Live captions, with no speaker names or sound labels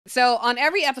So on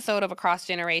every episode of Across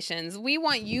Generations, we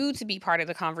want you to be part of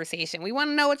the conversation. We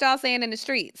want to know what y'all saying in the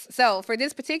streets. So for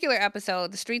this particular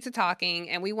episode, the streets are talking,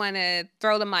 and we want to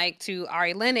throw the mic to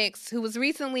Ari Lennox, who was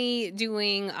recently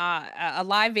doing a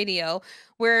live video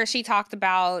where she talked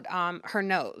about her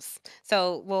nose.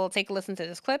 So we'll take a listen to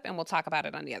this clip, and we'll talk about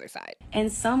it on the other side.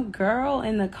 And some girl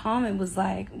in the comment was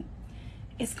like,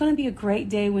 it's going to be a great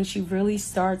day when she really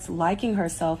starts liking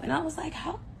herself. And I was like,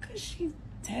 how could she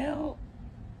tell?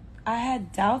 I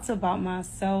had doubts about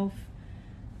myself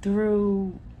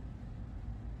through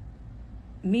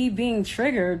me being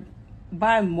triggered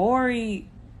by Maury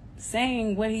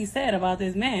saying what he said about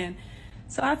this man.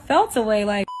 So I felt a way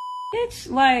like,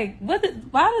 bitch, like, why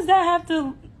does that have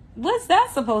to, what's that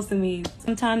supposed to mean?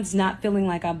 Sometimes not feeling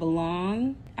like I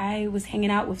belong. I was hanging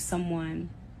out with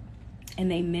someone and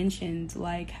they mentioned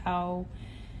like how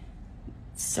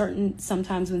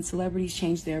sometimes when celebrities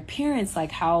change their appearance,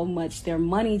 like how much their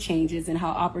money changes and how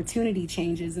opportunity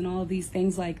changes and all these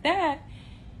things like that.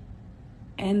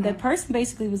 And the person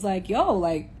basically was like, yo,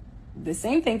 like the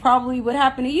same thing probably would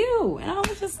happen to you. And I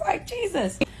was just like,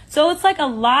 Jesus. So it's like a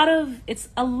lot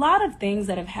of things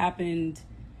that have happened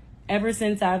ever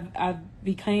since I've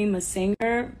became a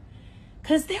singer.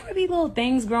 Cause there would be little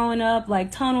things growing up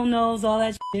like tunnel nose, all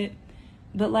that shit.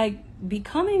 But like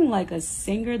becoming like a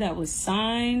singer that was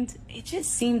signed, it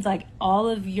just seemed like all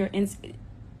of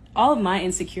my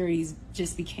insecurities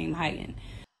just became heightened.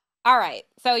 All right.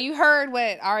 So you heard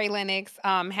what Ari Lennox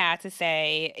had to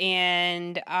say,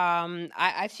 and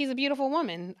she's a beautiful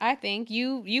woman. I think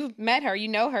you've met her, you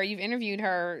know her, you've interviewed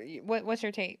her. What's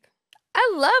your take?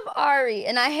 I love Ari,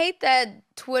 and I hate that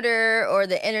Twitter or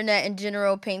the internet in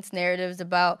general paints narratives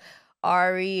about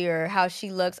Ari or how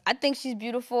she looks. I think she's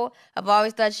beautiful. I've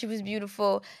always thought she was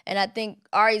beautiful, and I think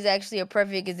Ari's actually a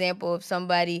perfect example of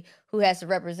somebody who has to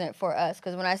represent for us.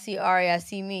 Because when I see Ari, I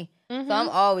see me. Mm-hmm. So I'm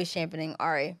always championing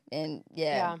Ari, and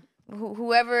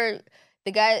whoever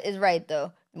the guy is right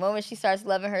though. The moment she starts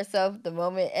loving herself,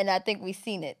 and I think we've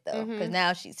seen it though, because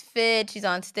now she's fit, she's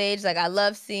on stage. Like I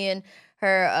love seeing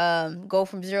her go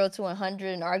from 0 to 100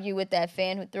 and argue with that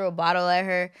fan who threw a bottle at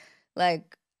her.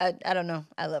 Like I don't know.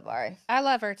 I love Ari. I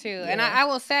love her too. Yeah. And I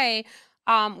will say,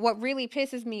 what really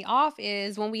pisses me off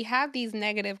is when we have these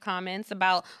negative comments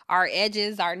about our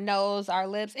edges, our nose, our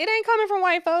lips. It ain't coming from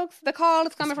white folks. The call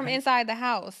is coming from inside the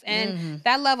house. And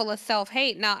that level of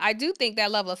self-hate. Now, I do think that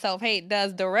level of self-hate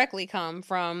does directly come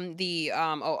from the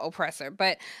oppressor.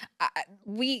 But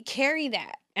we carry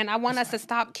that. And I want us to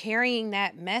stop carrying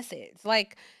that message.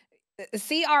 Like,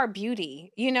 see our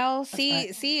beauty, you know,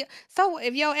 see. So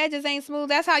if your edges ain't smooth,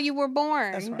 that's how you were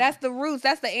born. That's the roots.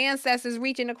 That's the ancestors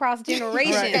reaching across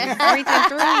generations, reaching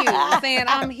through you, saying,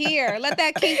 I'm here. Let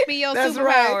that kink be your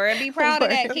superpower and be proud of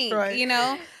that kink, you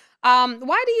know?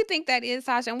 Why do you think that is,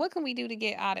 Sasha? And what can we do to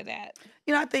get out of that?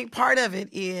 You know, I think part of it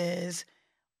is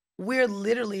we're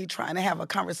literally trying to have a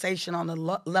conversation on a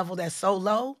level that's so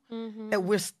low that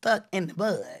we're stuck in the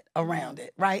mud around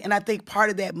it, right? And I think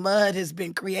part of that mud has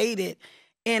been created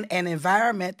in an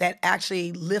environment that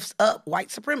actually lifts up white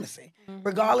supremacy.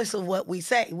 Regardless of what we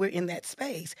say, we're in that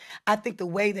space. I think the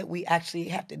way that we actually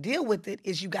have to deal with it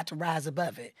is you got to rise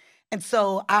above it. And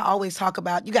so I always talk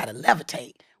about you got to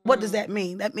levitate. What does that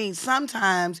mean? That means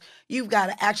sometimes you've got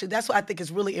to actually, that's why I think it's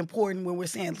really important when we're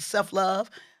saying self-love,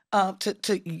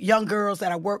 to young girls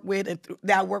that I work with and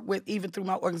that I work with even through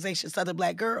my organization, Southern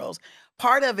Black Girls.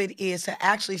 Part of it is to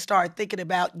actually start thinking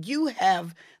about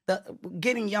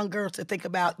getting young girls to think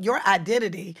about your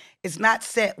identity is not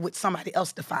set with somebody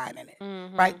else defining it,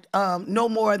 right? No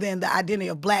more than the identity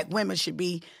of Black women should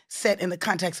be set in the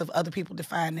context of other people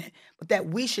defining it, but that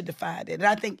we should define it. And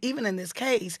I think even in this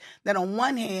case, that on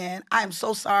one hand, I am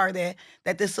so sorry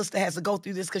that this sister has to go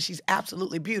through this because she's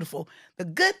absolutely beautiful. The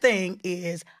good thing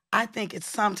is I think it's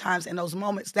sometimes in those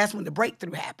moments, that's when the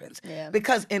breakthrough happens. Yeah.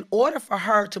 Because in order for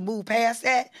her to move past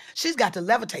that, she's got to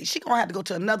levitate. She's going to have to go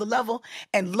to another level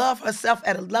and love herself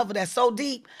at a level that's so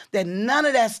deep that none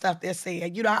of that stuff they're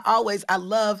saying. You know, I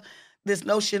love this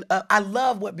notion of, I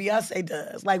love what Beyonce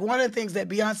does. Like one of the things that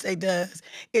Beyonce does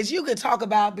is you could talk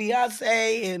about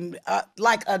Beyonce and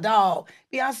like a dog.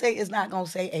 Beyonce is not going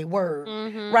to say a word,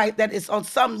 right? That it's on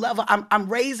some level. I'm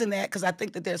raising that because I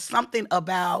think that there's something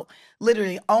about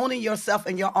literally owning yourself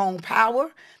and your own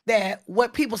power that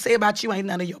what people say about you ain't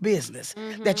none of your business.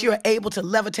 That you're able to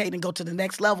levitate and go to the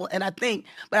next level. And I think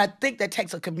that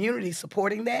takes a community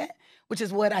supporting that, which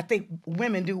is what I think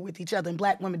women do with each other and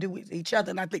Black women do with each other.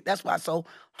 And I think that's why it's so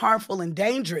harmful and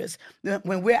dangerous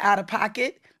when we're out of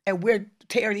pocket and we're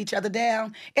tearing each other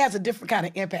down, it has a different kind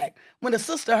of impact. When a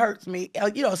sister hurts me,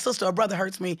 a sister or brother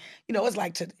hurts me,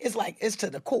 it's to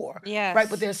the core. Yes. Right.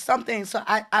 But there's something. So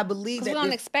I believe that we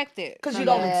don't expect it. Because you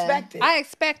don't expect it. I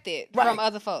expect it from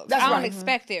other folks. I don't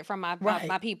expect it from my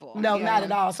people. No, not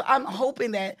at all. So I'm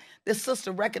hoping that this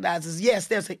sister recognizes, yes,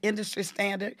 there's an industry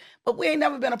standard, but we ain't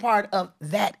never been a part of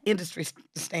that industry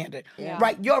standard. Yeah.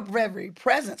 Right. Her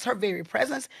very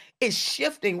presence is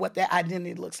shifting what that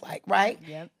identity looks like. Right.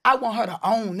 Yep. I want her to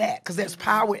own that because there's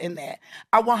power in that.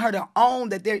 I want her to own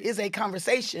that there is a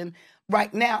conversation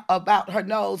right now about her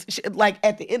nose. Like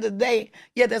at the end of the day,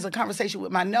 there's a conversation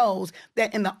with my nose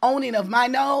that in the owning of my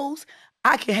nose,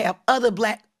 I can have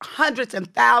hundreds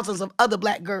and thousands of other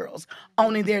Black girls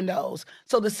owning their nose.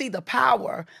 So to see the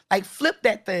power, like flip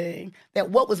that thing, that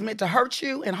what was meant to hurt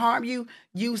you and harm you,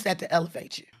 use that to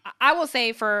elevate you. I will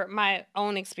say for my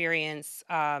own experience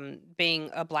being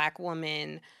a Black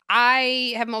woman,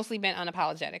 I have mostly been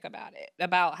unapologetic about it,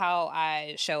 about how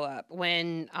I show up.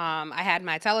 When I had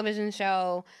my television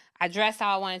show, I dressed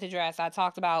how I wanted to dress. I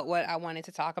talked about what I wanted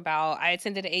to talk about. I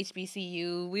attended a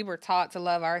HBCU. We were taught to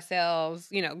love ourselves.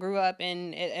 Grew up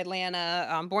in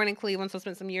Atlanta, born in Cleveland, so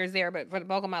spent some years there. But for the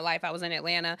bulk of my life, I was in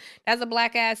Atlanta. That's a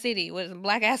Black-ass city with some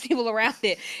Black-ass people around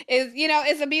it.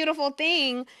 It's a beautiful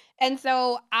thing. And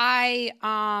so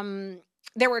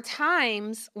there were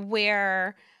times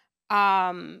where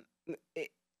my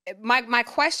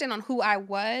question on who I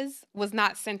was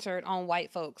not centered on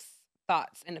white folks'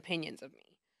 thoughts and opinions of me.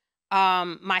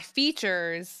 My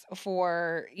features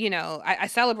I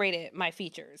celebrated my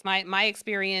features. My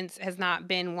experience has not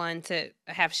been one to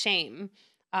have shame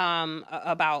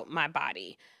about my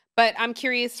body. But I'm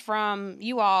curious from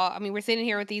you all. I mean, we're sitting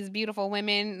here with these beautiful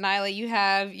women. Nyla, you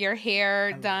have your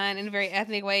hair done in a very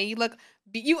ethnic way.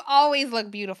 You always look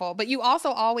beautiful, but you also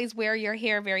always wear your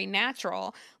hair very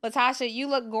natural. LaTosha, you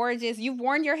look gorgeous. You've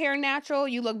worn your hair natural.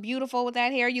 You look beautiful with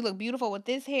that hair. You look beautiful with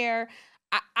this hair.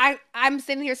 I'm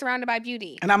sitting here surrounded by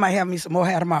beauty. And I might have me some more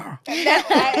hair tomorrow.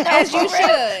 As you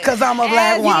should. Because I'm a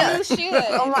Black woman. You should.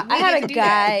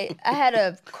 I had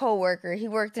a coworker. He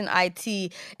worked in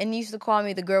IT, and he used to call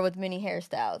me the girl with many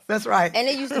hairstyles. That's right. And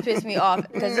it used to piss me off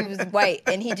because he was white,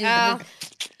 and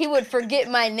he would forget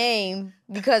my name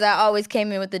because I always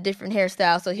came in with a different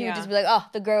hairstyle. So he would just be like, "Oh,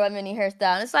 the girl with many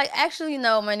hairstyle." And it's like, actually,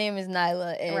 no, my name is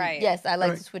Nyla, and yes, I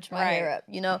like to switch my hair up,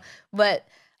 But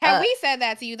had we said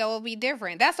that to you, though, it would be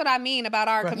different. That's what I mean about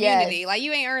our community. Yes. Like,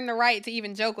 you ain't earned the right to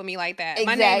even joke with me like that.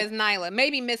 Exactly. My name is Nyla.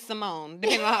 Maybe Miss Symone,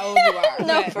 depending on how old you are.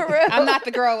 No, for real. I'm not the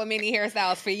girl with many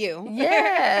hairstyles for you.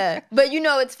 Yeah. But,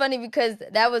 it's funny because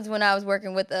that was when I was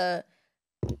working with a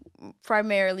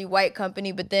primarily white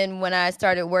company. But then when I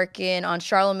started working on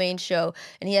Charlemagne's show,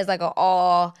 and he has like an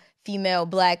all-female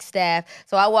Black staff.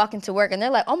 So I walk into work and they're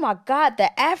like, "Oh my God,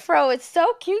 the afro is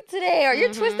so cute today," or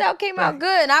 "Your twist out came out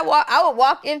good." And I would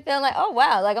walk in feeling like, "Oh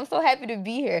wow, like I'm so happy to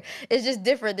be here." It's just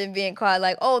different than being called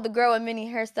like, "Oh, the girl with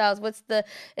many hairstyles."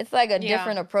 It's like a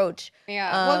different approach.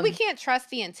 Yeah. Well, we can't trust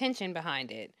the intention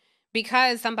behind it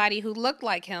because somebody who looked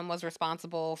like him was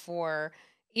responsible for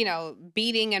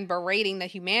beating and berating the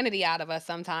humanity out of us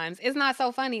sometimes. It's not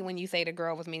so funny when you say the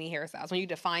girl with many hairstyles, when you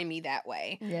define me that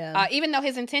way. Yeah. Even though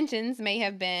his intentions may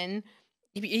have been,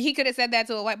 he could have said that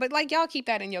to a white, but like, y'all keep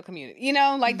that in your community,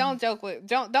 like don't joke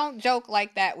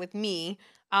like that with me.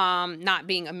 Not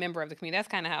being a member of the community. That's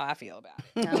kind of how I feel about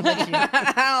it.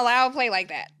 I don't play like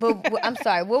that. But I'm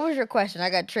sorry. What was your question? I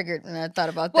got triggered when I thought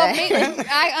about that.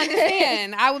 I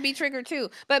understand. I would be triggered too.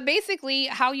 But basically,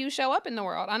 how you show up in the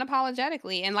world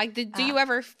unapologetically, and like, do you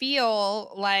ever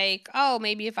feel like, oh,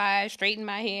 maybe if I straightened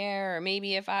my hair, or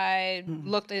maybe if I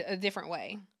looked a different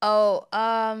way? Oh,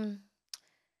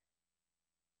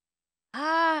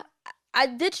 I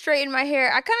did straighten my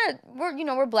hair.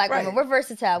 We're Black women. We're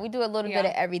versatile. We do a little bit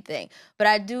of everything. But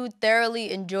I do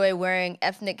thoroughly enjoy wearing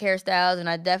ethnic hairstyles, and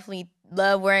I definitely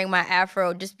love wearing my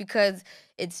afro just because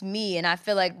it's me, and I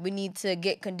feel like we need to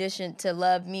get conditioned to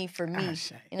love me for me.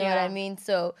 You know what I mean?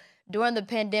 So during the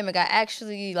pandemic, I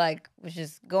actually was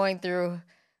just going through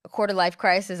a quarter-life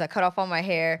crisis. I cut off all my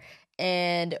hair.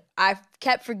 And I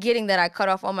kept forgetting that I cut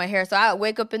off all my hair. So I would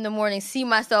wake up in the morning, see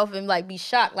myself, and be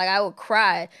shocked. Like, I would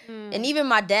cry. And even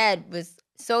my dad was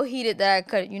so heated that I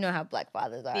cut. You know how Black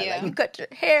fathers are. Yeah. Like, you cut your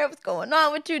hair. What's going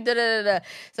on with you? Da da da da.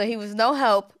 So he was no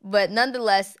help. But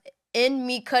nonetheless, in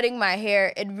me cutting my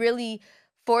hair, it really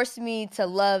forced me to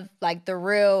love the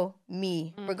real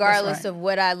me, regardless of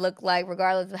what I look like,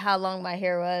 regardless of how long my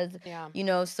hair was.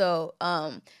 Yeah. So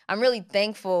I'm really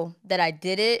thankful that I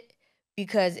did it.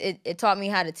 because it taught me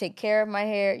how to take care of my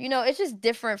hair. You know, it's just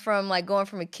different from like going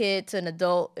from a kid to an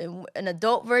adult. And an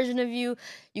adult version of you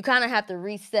kind of have to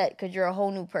reset because you're a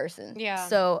whole new person. Yeah.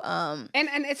 So, and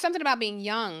it's something about being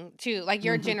young too. Like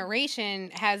your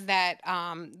generation has that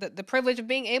the privilege of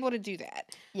being able to do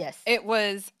that. Yes. It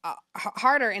was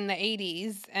harder in the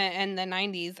 80s and the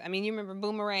 90s. I mean, you remember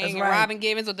Boomerang and right. Robin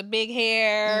Givens with the big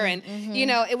hair and you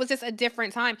know, it was just a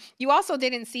different time. You also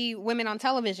didn't see women on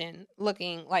television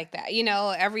looking like that. You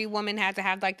know, every woman had to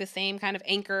have like the same kind of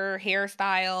anchor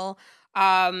hairstyle.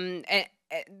 And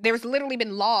there's literally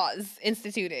been laws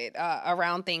instituted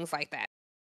around things like that.